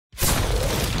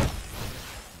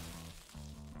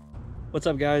What's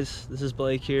up, guys? This is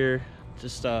Blake here.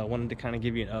 Just wanted to kind of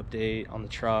give you an update on the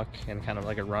truck and kind of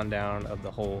like a rundown of the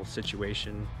whole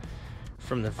situation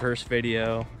from the first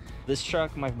video. This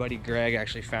truck my buddy Greg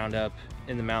actually found up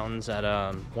in the mountains at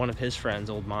one of his friends'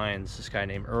 old mines, this guy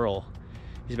named Earl.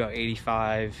 He's about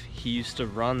 85. He used to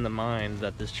run the mine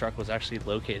that this truck was actually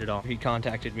located on. He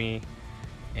contacted me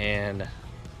and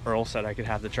Earl said I could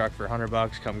have the truck for 100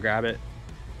 bucks, come grab it.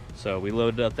 So we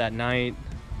loaded up that night,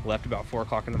 left about 4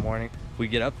 o'clock in the morning. We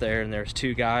get up there and there's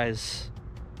 2 guys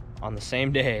on the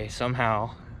same day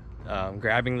somehow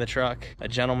grabbing the truck. A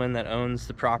gentleman that owns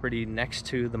the property next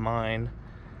to the mine,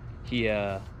 he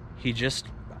just,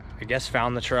 I guess,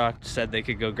 found the truck, said they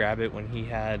could go grab it when he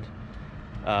had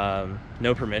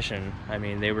no permission. I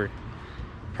mean, they were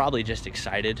probably just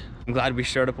excited. I'm glad we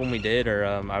showed up when we did, or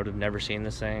I would have never seen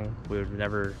this thing. We would have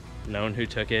never known who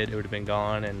took it. It would have been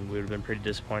gone and we would have been pretty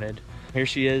disappointed. Here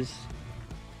she is.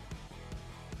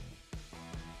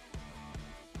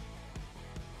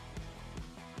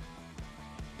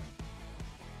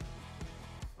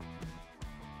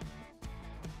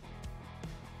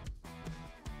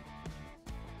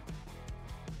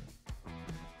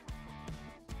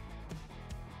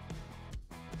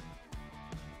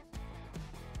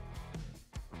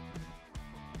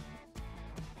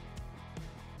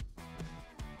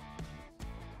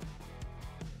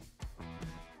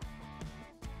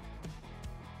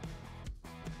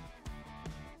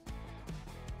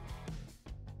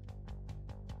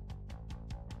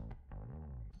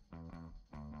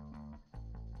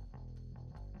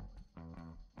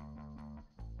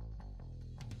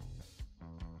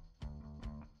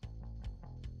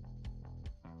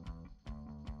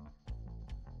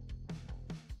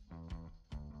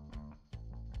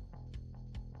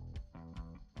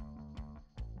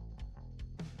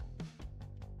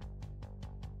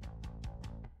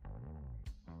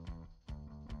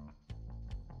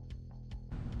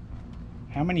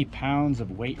 How many pounds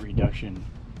of weight reduction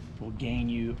will gain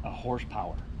you a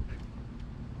horsepower?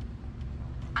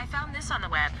 I found this on the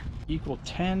web. Equal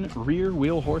 10 rear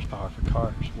wheel horsepower for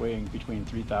cars weighing between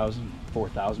 3,000 and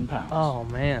 4,000 pounds. Oh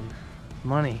man,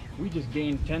 money. We just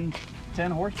gained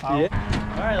 10 horsepower.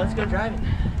 Yeah. All right, let's go drive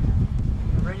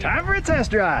it. Time for a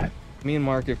test drive. Me and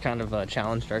Mark have kind of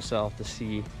challenged ourselves to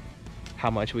see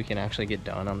how much we can actually get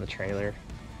done on the trailer.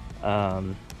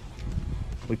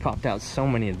 We popped out so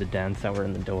many of the dents that were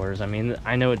in the doors. I mean,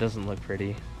 I know it doesn't look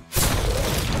pretty,